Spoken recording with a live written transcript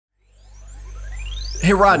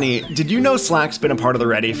Hey Rodney, did you know Slack's been a part of the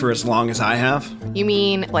Ready for as long as I have? You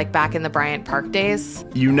mean like back in the Bryant Park days?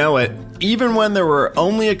 You know it. Even when there were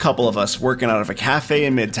only a couple of us working out of a cafe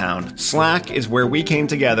in Midtown, Slack is where we came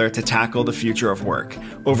together to tackle the future of work.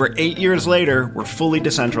 Over 8 years later, we're fully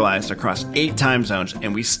decentralized across 8 time zones,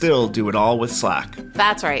 and we still do it all with Slack.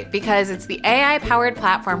 That's right, because it's the AI-powered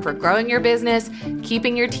platform for growing your business,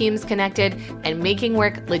 keeping your teams connected, and making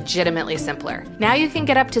work legitimately simpler. Now you can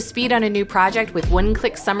get up to speed on a new project with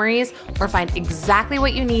one-click summaries or find exactly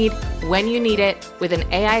what you need when you need it with an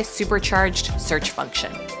AI-supercharged search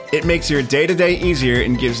function. It makes your day-to-day easier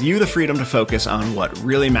and gives you the freedom to focus on what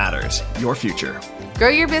really matters, your future. Grow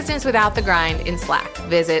your business without the grind in Slack.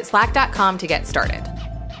 Visit slack.com to get started.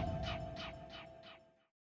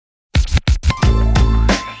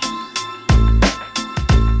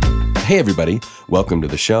 Hey everybody, welcome to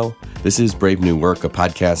the show. This is Brave New Work, a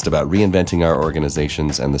podcast about reinventing our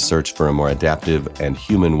organizations and the search for a more adaptive and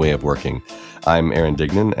human way of working. I'm Aaron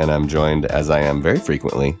Dignan, and I'm joined, as I am very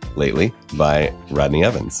frequently lately, by Rodney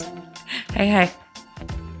Evans. Hey.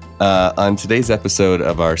 On today's episode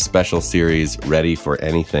of our special series, Ready for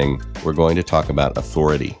Anything, we're going to talk about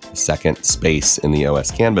authority, the second space in the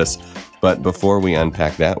OS canvas. But before we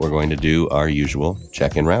unpack that, we're going to do our usual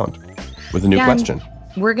check-in round with a new question.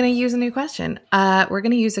 We're going to use a new question. We're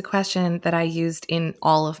going to use a question that I used in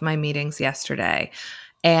all of my meetings yesterday.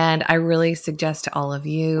 And I really suggest to all of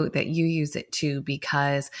you that you use it too,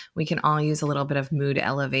 because we can all use a little bit of mood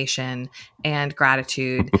elevation and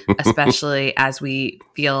gratitude, especially as we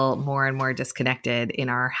feel more and more disconnected in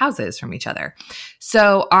our houses from each other.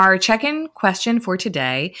 So our check-in question for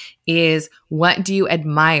today is, what do you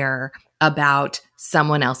admire about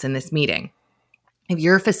someone else in this meeting? If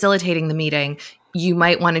you're facilitating the meeting, you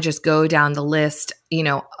might want to just go down the list,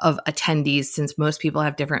 of attendees, since most people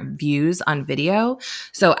have different views on video.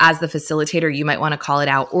 So as the facilitator, you might want to call it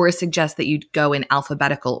out or suggest that you go in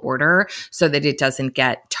alphabetical order so that it doesn't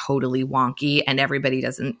get totally wonky and everybody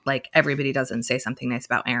doesn't say something nice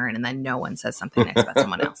about Aaron and then no one says something nice about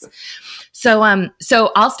someone else. So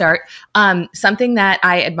I'll start. Something that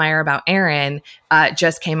I admire about Aaron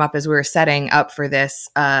just came up as we were setting up for this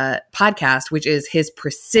podcast, which is his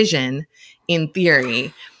precision in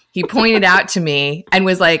theory. He pointed out to me and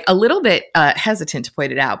was like a little bit hesitant to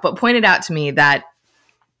point it out, but pointed out to me that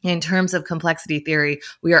in terms of complexity theory,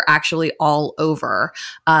 we are actually all over.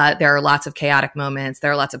 There are lots of chaotic moments.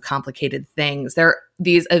 There are lots of complicated things.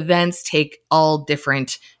 These events take all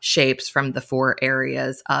different shapes from the 4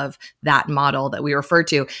 areas of that model that we refer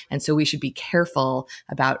to. And so we should be careful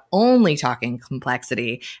about only talking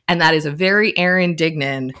complexity. And that is a very Aaron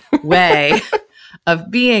Dignan way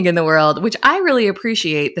of being in the world, which I really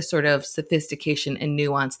appreciate, the sort of sophistication and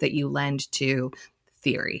nuance that you lend to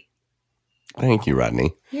theory. Thank you,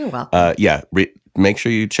 Rodney. You're welcome. Make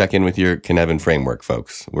sure you check in with your Cynefin framework,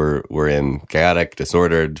 folks. We're in chaotic,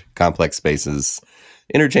 disordered, complex spaces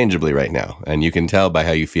interchangeably right now, and you can tell by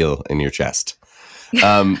how you feel in your chest.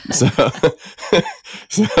 So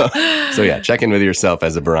check in with yourself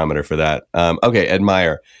as a barometer for that. Okay,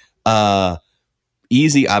 admire.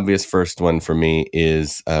 Easy, obvious first one for me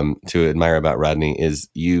is to admire about Rodney is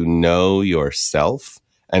yourself.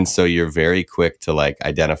 And so you're very quick to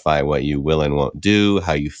identify what you will and won't do,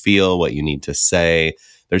 how you feel, what you need to say.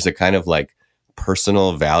 There's a kind of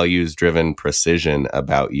personal values driven precision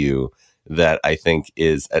about you that I think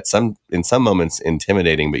is in some moments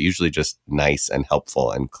intimidating, but usually just nice and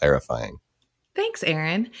helpful and clarifying. Thanks,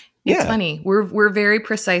 Aaron. It's funny. We're very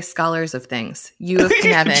precise scholars of things. You of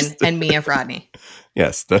Cynefin and me of Rodney.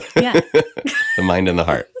 Yes. The mind and the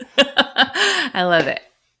heart. I love it.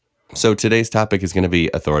 So today's topic is going to be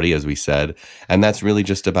authority, as we said, and that's really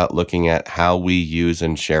just about looking at how we use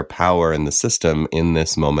and share power in the system in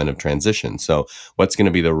this moment of transition. So what's going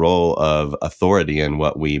to be the role of authority and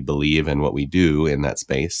what we believe and what we do in that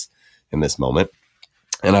space in this moment?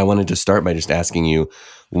 And I wanted to start by just asking you,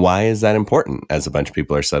 why is that important as a bunch of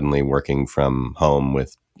people are suddenly working from home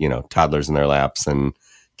with, toddlers in their laps and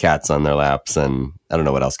cats on their laps, and I don't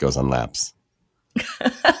know what else goes on laps.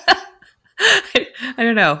 I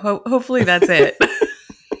don't know. Hopefully that's it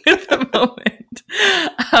at the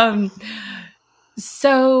moment.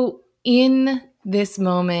 So in this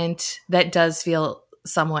moment that does feel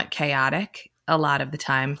somewhat chaotic a lot of the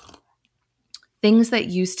time, things that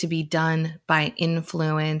used to be done by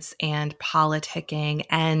influence and politicking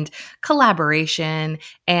and collaboration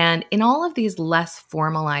and in all of these less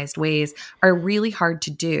formalized ways are really hard to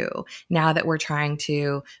do now that we're trying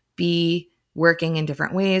to be working in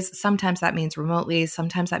different ways. Sometimes that means remotely.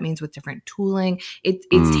 Sometimes that means with different tooling. It's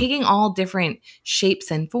taking all different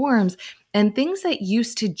shapes and forms. And things that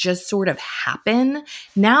used to just sort of happen,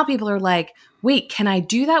 now people are like, wait, can I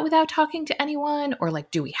do that without talking to anyone? Or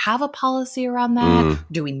like, do we have a policy around that?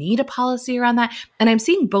 Do we need a policy around that? And I'm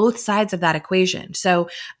seeing both sides of that equation. So,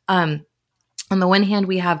 on the one hand,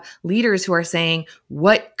 we have leaders who are saying,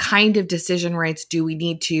 what kind of decision rights do we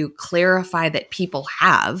need to clarify that people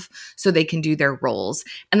have so they can do their roles?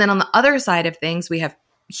 And then on the other side of things, we have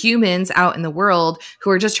humans out in the world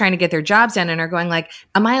who are just trying to get their jobs done and are going like,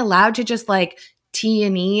 am I allowed to just like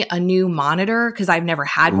T&E a new monitor because I've never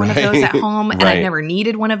had one of those at home and I've never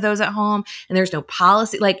needed one of those at home and there's no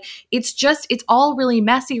policy. Like it's all really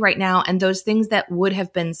messy right now. And those things that would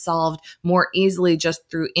have been solved more easily just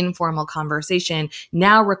through informal conversation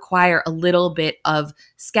now require a little bit of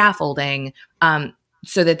scaffolding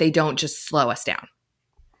so that they don't just slow us down.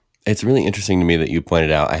 It's really interesting to me that you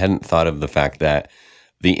pointed out, I hadn't thought of the fact that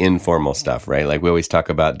the informal stuff, right? Like we always talk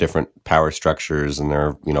about different power structures and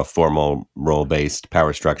there are, formal role-based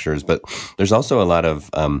power structures, but there's also a lot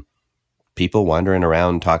of people wandering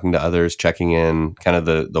around, talking to others, checking in, kind of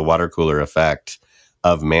the water cooler effect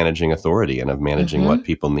of managing authority and of managing what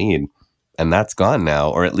people need. And that's gone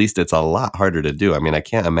now, or at least it's a lot harder to do. I mean, I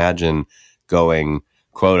can't imagine going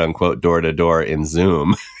quote unquote door to door in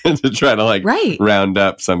Zoom to try to round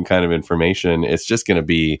up some kind of information. It's just going to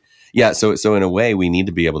be, so in a way, we need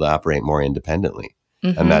to be able to operate more independently.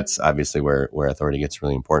 And that's obviously where authority gets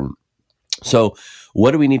really important. So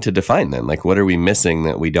what do we need to define then? Like, what are we missing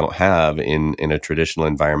that we don't have in a traditional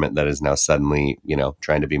environment that is now suddenly,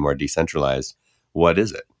 trying to be more decentralized? What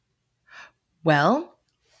is it? Well,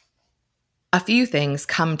 a few things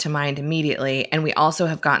come to mind immediately, and we also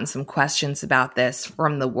have gotten some questions about this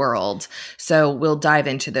from the world. So we'll dive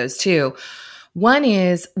into those too. One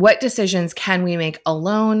is, what decisions can we make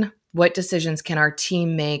alone? What decisions can our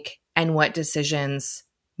team make? And what decisions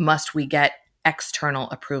must we get external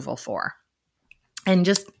approval for? And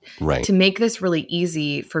just to make this really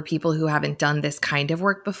easy for people who haven't done this kind of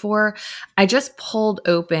work before, I just pulled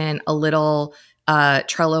open a little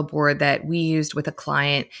Trello board that we used with a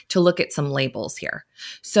client to look at some labels here.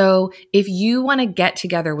 So if you want to get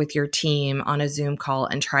together with your team on a Zoom call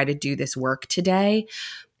and try to do this work today,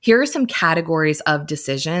 here are some categories of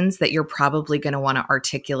decisions that you're probably going to want to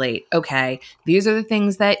articulate. Okay, these are the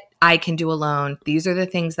things that I can do alone. These are the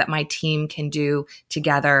things that my team can do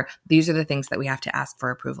together. These are the things that we have to ask for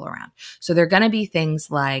approval around. So they're going to be things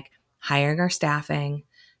like hiring or staffing,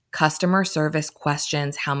 customer service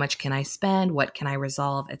questions, how much can I spend, what can I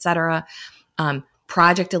resolve, et cetera.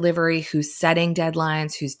 Project delivery, who's setting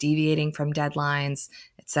deadlines, who's deviating from deadlines,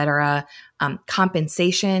 et cetera.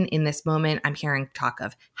 Compensation. In this moment, I'm hearing talk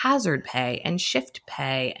of hazard pay and shift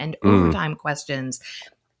pay and overtime questions.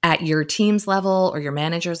 At your team's level or your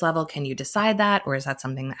manager's level, can you decide that? Or is that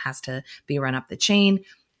something that has to be run up the chain?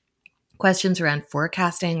 Questions around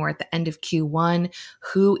forecasting. We're at the end of Q1.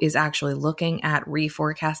 Who is actually looking at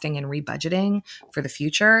reforecasting and rebudgeting for the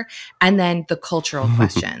future? And then the cultural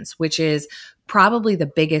questions, which is probably the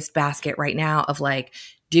biggest basket right now of like,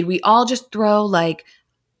 did we all just throw like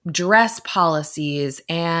dress policies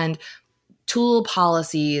and tool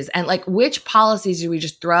policies and like which policies do we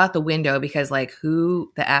just throw out the window because like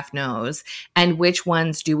who the F knows, and which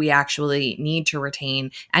ones do we actually need to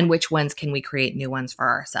retain and which ones can we create new ones for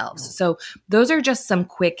ourselves? So those are just some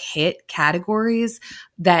quick hit categories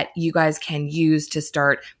that you guys can use to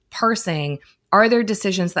start parsing. Are there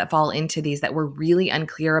decisions that fall into these that we're really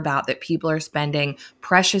unclear about, that people are spending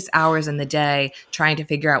precious hours in the day trying to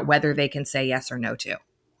figure out whether they can say yes or no to?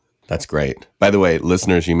 That's great. By the way,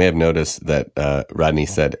 listeners, you may have noticed that Rodney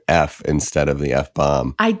said F instead of the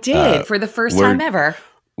F-bomb. I did for the first time ever.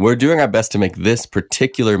 We're doing our best to make this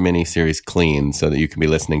particular mini-series clean so that you can be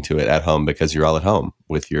listening to it at home because you're all at home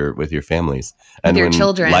with your families. And with your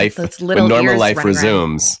children. When normal life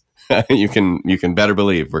resumes, you can better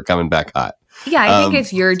believe we're coming back hot. Yeah, I think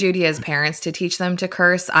it's your duty as parents to teach them to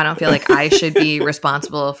curse. I don't feel like I should be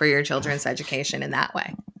responsible for your children's education in that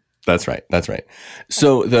way. That's right.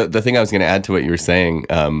 So the thing I was going to add to what you were saying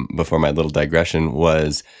before my little digression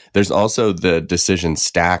was there's also the decision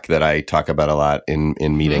stack that I talk about a lot in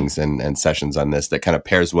meetings and sessions on this that kind of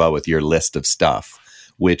pairs well with your list of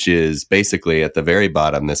stuff, which is basically at the very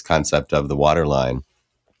bottom, this concept of the water line,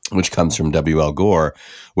 which comes from W.L. Gore,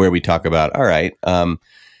 where we talk about, all right,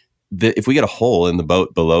 if we get a hole in the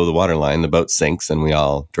boat below the waterline, the boat sinks and we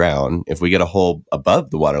all drown. If we get a hole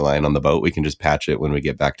above the waterline on the boat, we can just patch it when we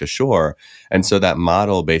get back to shore. And so that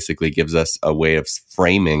model basically gives us a way of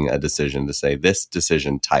framing a decision to say this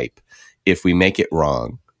decision type, if we make it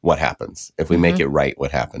wrong, what happens? If we make it right,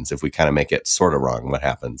 what happens? If we kind of make it sort of wrong, what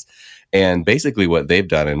happens? And basically what they've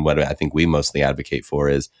done and what I think we mostly advocate for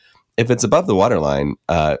is if it's above the waterline,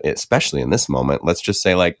 especially in this moment, let's just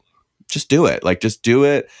say like, just do it. Like, just do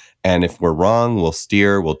it. And if we're wrong, we'll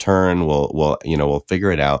steer, we'll turn, we'll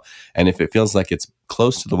figure it out. And if it feels like it's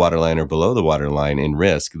close to the waterline or below the waterline in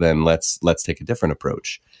risk, then let's take a different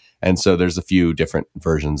approach. And so there's a few different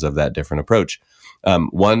versions of that different approach.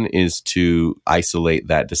 One is to isolate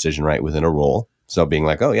that decision right within a role. So being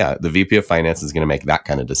like, oh yeah, the VP of Finance is going to make that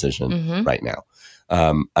kind of decision right now.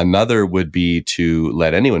 Another would be to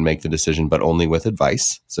let anyone make the decision, but only with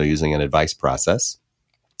advice. So using an advice process,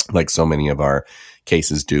 like so many of our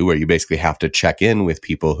cases do, where you basically have to check in with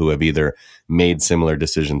people who have either made similar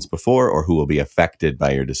decisions before or who will be affected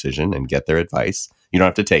by your decision and get their advice. You don't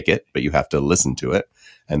have to take it, but you have to listen to it.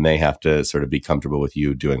 And they have to sort of be comfortable with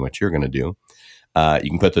you doing what you're going to do. You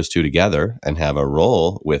can put those two together and have a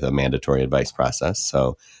role with a mandatory advice process.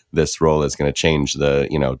 So this role is going to change the,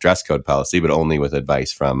 dress code policy, but only with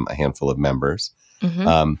advice from a handful of members.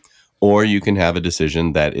 Or you can have a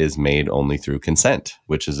decision that is made only through consent,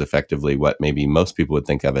 which is effectively what maybe most people would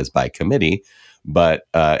think of as by committee. But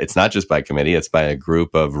it's not just by committee. It's by a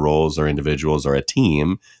group of roles or individuals or a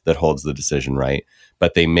team that holds the decision right.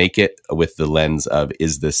 But they make it with the lens of,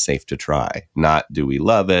 is this safe to try? Not, do we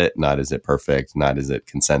love it? Not, is it perfect? Not, is it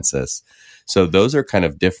consensus? So those are kind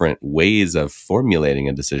of different ways of formulating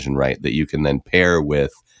a decision right that you can then pair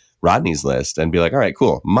with Rodney's list and be like, all right,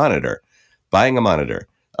 cool. Monitor, buying a monitor.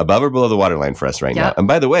 Above or below the waterline for us right now. And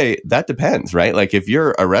by the way, that depends, right? Like if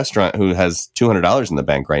you're a restaurant who has $200 in the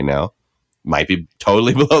bank right now, might be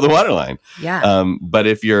totally below the waterline. But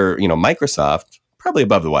if you're, Microsoft, probably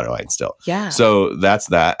above the waterline still. So that's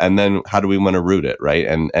that. And then how do we want to route it, right?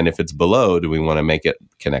 And if it's below, do we want to make it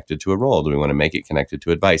connected to a role? Do we want to make it connected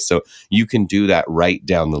to advice? So you can do that right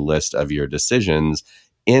down the list of your decisions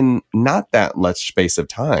in not that much space of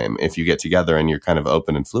time if you get together and you're kind of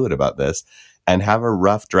open and fluid about this. And have a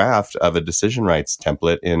rough draft of a decision rights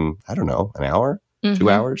template in, I don't know, an hour, 2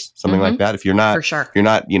 hours, something like that. If you're not, for sure. You're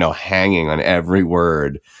not, hanging on every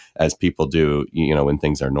word as people do, when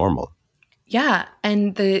things are normal. Yeah.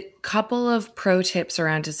 And the couple of pro tips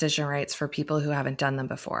around decision rights for people who haven't done them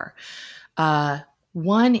before.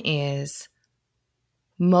 One is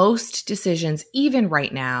most decisions, even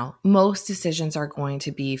right now, most decisions are going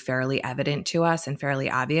to be fairly evident to us and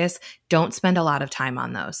fairly obvious. Don't spend a lot of time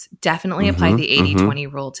on those. Definitely apply the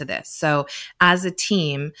 80-20 rule to this. So as a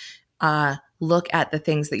team, look at the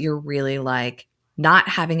things that you're really like, not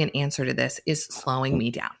having an answer to this is slowing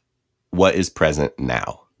me down. What is present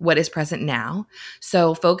now? What is present now?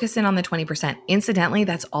 So focus in on the 20%. Incidentally,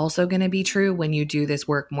 that's also going to be true when you do this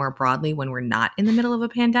work more broadly when we're not in the middle of a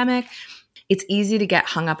pandemic. It's easy to get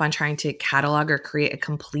hung up on trying to catalog or create a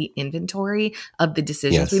complete inventory of the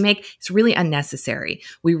decisions we make. It's really unnecessary.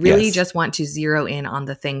 We really just want to zero in on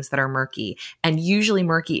the things that are murky. And usually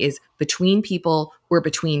murky is between people or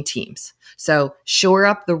between teams. So shore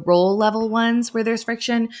up the role level ones where there's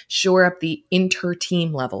friction, shore up the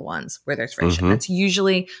inter-team level ones where there's friction. That's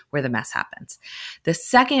usually where the mess happens. The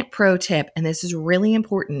second pro tip, and this is really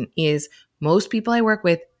important, is most people I work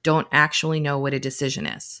with don't actually know what a decision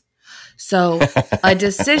is. So a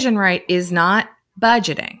decision right is not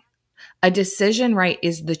budgeting. A decision right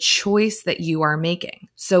is the choice that you are making.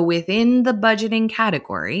 So within the budgeting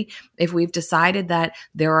category, if we've decided that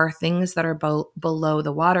there are things that are below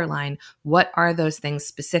the waterline, what are those things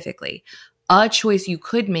specifically? A choice you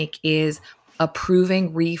could make is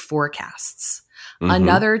approving reforecasts.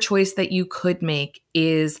 Another choice that you could make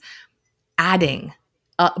is adding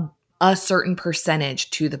a certain percentage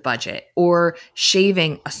to the budget or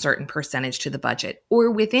shaving a certain percentage to the budget, or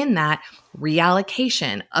within that,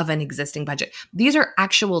 reallocation of an existing budget. These are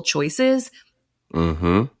actual choices.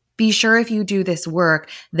 Be sure if you do this work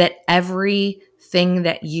that everything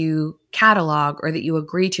that you catalog or that you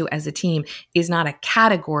agree to as a team is not a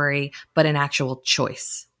category, but an actual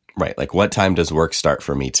choice. Right. Like, what time does work start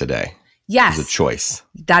for me today? Yes. Is a choice.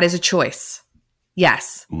 That is a choice.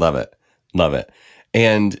 Yes. Love it. Love it.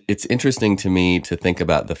 And it's interesting to me to think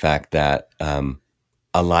about the fact that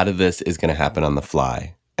a lot of this is going to happen on the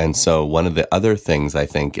fly. And so one of the other things, I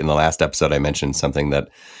think, in the last episode, I mentioned something that,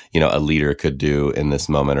 a leader could do in this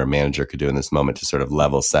moment or a manager could do in this moment to sort of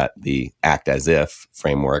level set the act as if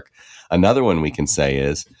framework. Another one we can say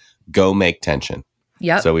is go make tension.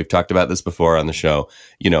 So we've talked about this before on the show.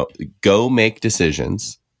 Go make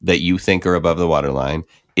decisions that you think are above the waterline.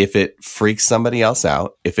 If it freaks somebody else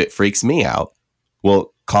out, if it freaks me out,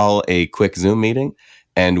 we'll call a quick Zoom meeting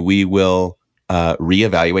and we will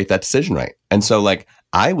reevaluate that decision right. And so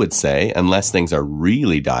I would say, unless things are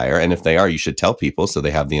really dire, and if they are, you should tell people so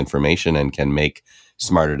they have the information and can make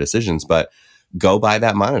smarter decisions, but go buy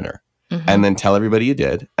that monitor. and then tell everybody you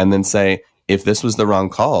did, and then say, if this was the wrong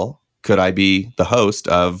call, could I be the host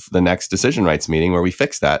of the next decision rights meeting where we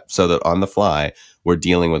fix that so that on the fly, we're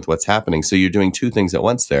dealing with what's happening? So you're doing two things at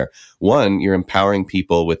once there. One, you're empowering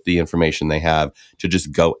people with the information they have to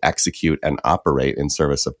just go execute and operate in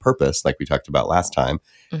service of purpose, like we talked about last time.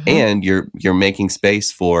 And you're making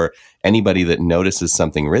space for anybody that notices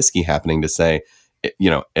something risky happening to say,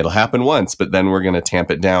 it'll happen once, but then we're going to tamp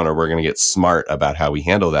it down, or we're going to get smart about how we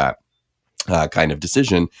handle that kind of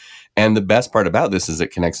decision. And the best part about this is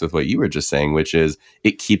it connects with what you were just saying, which is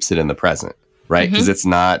it keeps it in the present, right? Because it's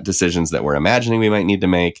not decisions that we're imagining we might need to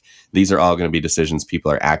make. These are all going to be decisions people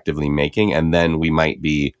are actively making, and then we might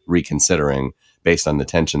be reconsidering based on the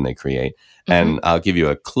tension they create. And I'll give you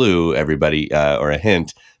a clue, everybody, or a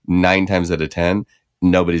hint. 9 times out of 10,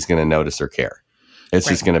 nobody's going to notice or care. It's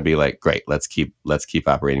just going to be like, great, let's keep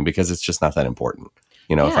operating, because it's just not that important.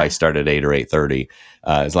 If I start at 8 or 8:30,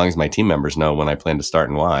 as long as my team members know when I plan to start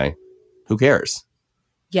and why, who cares?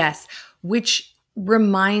 Yes, which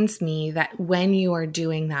reminds me that when you are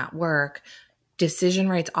doing that work, decision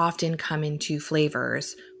rights often come in two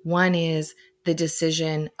flavors. One is the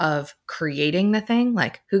decision of creating the thing,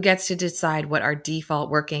 like who gets to decide what our default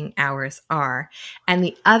working hours are. And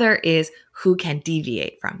the other is who can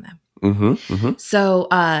deviate from them. So,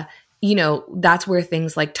 that's where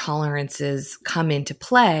things like tolerances come into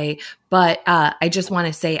play. But I just want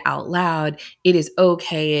to say out loud, it is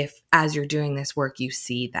okay if, as you're doing this work, you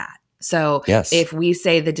see that. So if we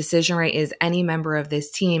say the decision right is any member of this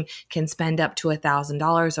team can spend up to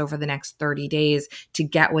 $1,000 over the next 30 days to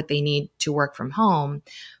get what they need to work from home,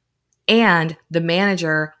 and the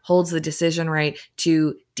manager holds the decision right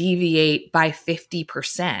to deviate by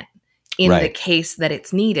 50% in the case that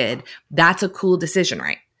it's needed, that's a cool decision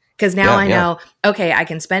right. Because now I know, okay, I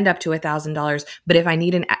can spend up to $1,000, but if I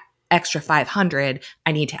need an extra $500,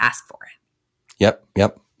 I need to ask for it.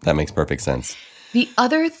 Yep. That makes perfect sense. The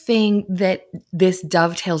other thing that this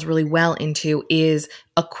dovetails really well into is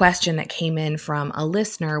a question that came in from a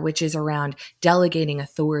listener, which is around delegating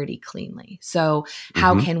authority cleanly. So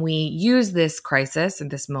how can we use this crisis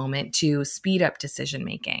and this moment to speed up decision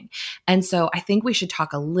making? And so I think we should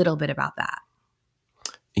talk a little bit about that.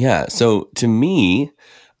 Yeah. So to me,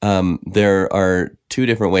 there are two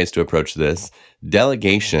different ways to approach this.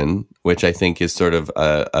 Delegation, which I think is sort of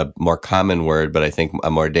a more common word, but I think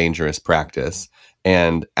a more dangerous practice,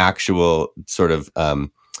 and actual sort of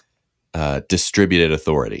distributed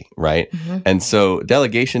authority, right? And so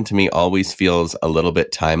delegation to me always feels a little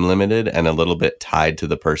bit time limited and a little bit tied to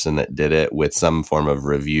the person that did it with some form of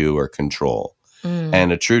review or control.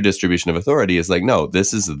 And a true distribution of authority is like, no,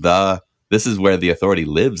 this is where the authority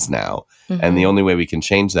lives now. And the only way we can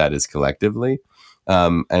change that is collectively.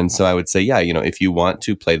 And so I would say, if you want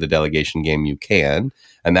to play the delegation game, you can.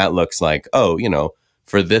 And that looks like,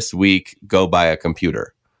 for this week, go buy a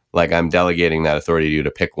computer. Like I'm delegating that authority to you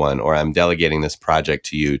to pick one, or I'm delegating this project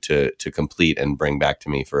to you to complete and bring back to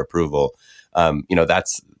me for approval.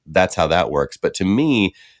 That's how that works. But to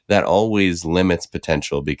me, that always limits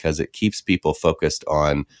potential because it keeps people focused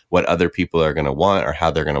on what other people are going to want or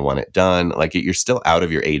how they're going to want it done. Like you're still out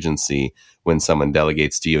of your agency when someone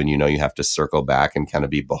delegates to you and you have to circle back and kind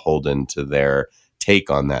of be beholden to their take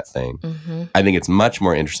on that thing. I think it's much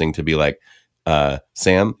more interesting to be like,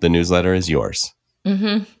 Sam, the newsletter is yours.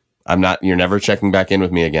 You're never checking back in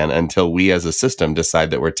with me again until we as a system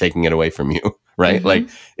decide that we're taking it away from you. Right? Like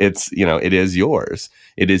it's, it is yours.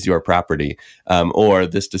 It is your property. Or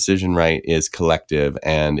this decision right is collective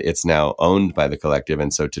and it's now owned by the collective.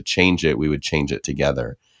 And so to change it, we would change it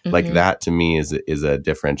together. Like that to me is a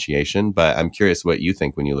differentiation. But I'm curious what you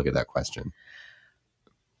think when you look at that question.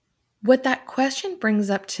 What that question brings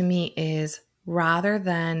up to me is rather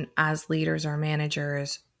than as leaders or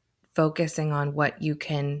managers focusing on what you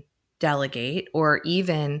can delegate or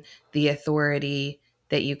even the authority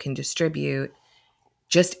that you can distribute,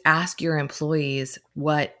 just ask your employees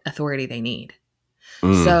what authority they need.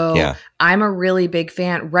 I'm a really big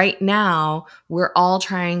fan. Right now, we're all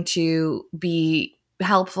trying to be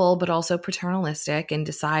helpful, but also paternalistic and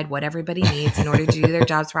decide what everybody needs in order to do their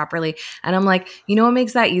jobs properly. And I'm like, what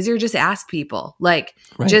makes that easier? Just ask people.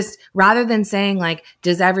 Just rather than saying like,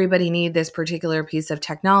 does everybody need this particular piece of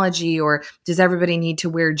technology, or does everybody need to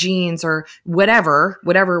wear jeans, or whatever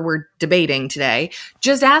we're debating today,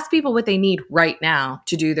 just ask people what they need right now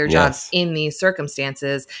to do their jobs in these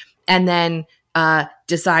circumstances. And then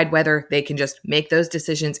decide whether they can just make those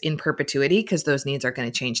decisions in perpetuity because those needs are going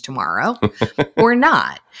to change tomorrow or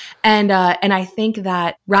not. And I think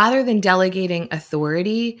that rather than delegating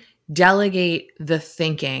authority, delegate the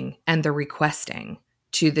thinking and the requesting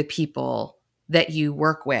to the people that you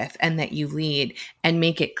work with and that you lead, and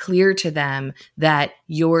make it clear to them that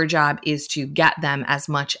your job is to get them as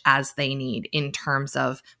much as they need in terms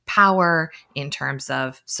of power, in terms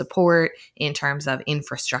of support, in terms of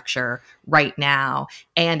infrastructure right now.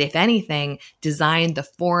 And if anything, design the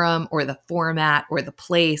forum or the format or the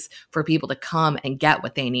place for people to come and get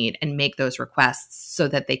what they need and make those requests so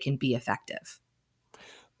that they can be effective.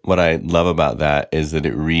 What I love about that is that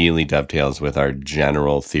it really dovetails with our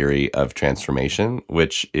general theory of transformation,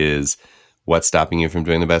 which is what's stopping you from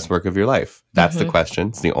doing the best work of your life? That's the question.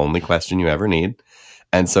 It's the only question you ever need.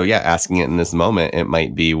 And so, yeah, asking it in this moment, it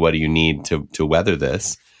might be, what do you need to weather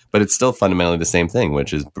this? But it's still fundamentally the same thing,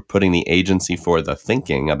 which is putting the agency for the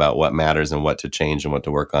thinking about what matters and what to change and what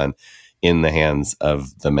to work on in the hands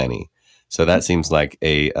of the many. So that seems like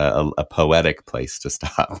a poetic place to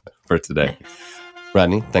stop for today. Nice.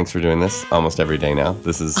 Rodney, thanks for doing this almost every day now.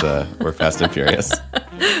 This is, we're fast and furious.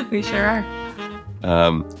 We sure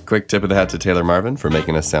are. Quick tip of the hat to Taylor Marvin for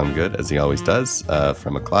making us sound good, as he always does,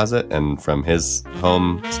 from a closet and from his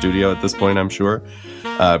home studio at this point, I'm sure.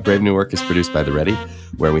 Brave New Work is produced by The Ready,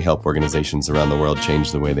 where we help organizations around the world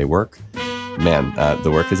change the way they work. Man,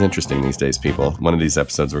 the work is interesting these days, people. One of these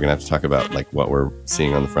episodes, we're going to have to talk about like what we're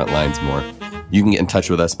seeing on the front lines more. You can get in touch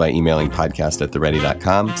with us by emailing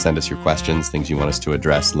podcast@theready.com. Send us your questions, things you want us to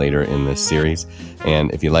address later in this series. And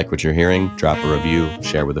if you like what you're hearing, drop a review,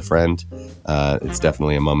 share with a friend. It's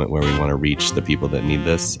definitely a moment where we want to reach the people that need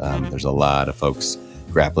this. There's a lot of folks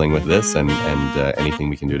grappling with this, and anything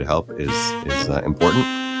we can do to help is important.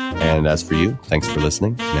 And as for you, thanks for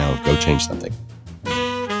listening. Now go change something.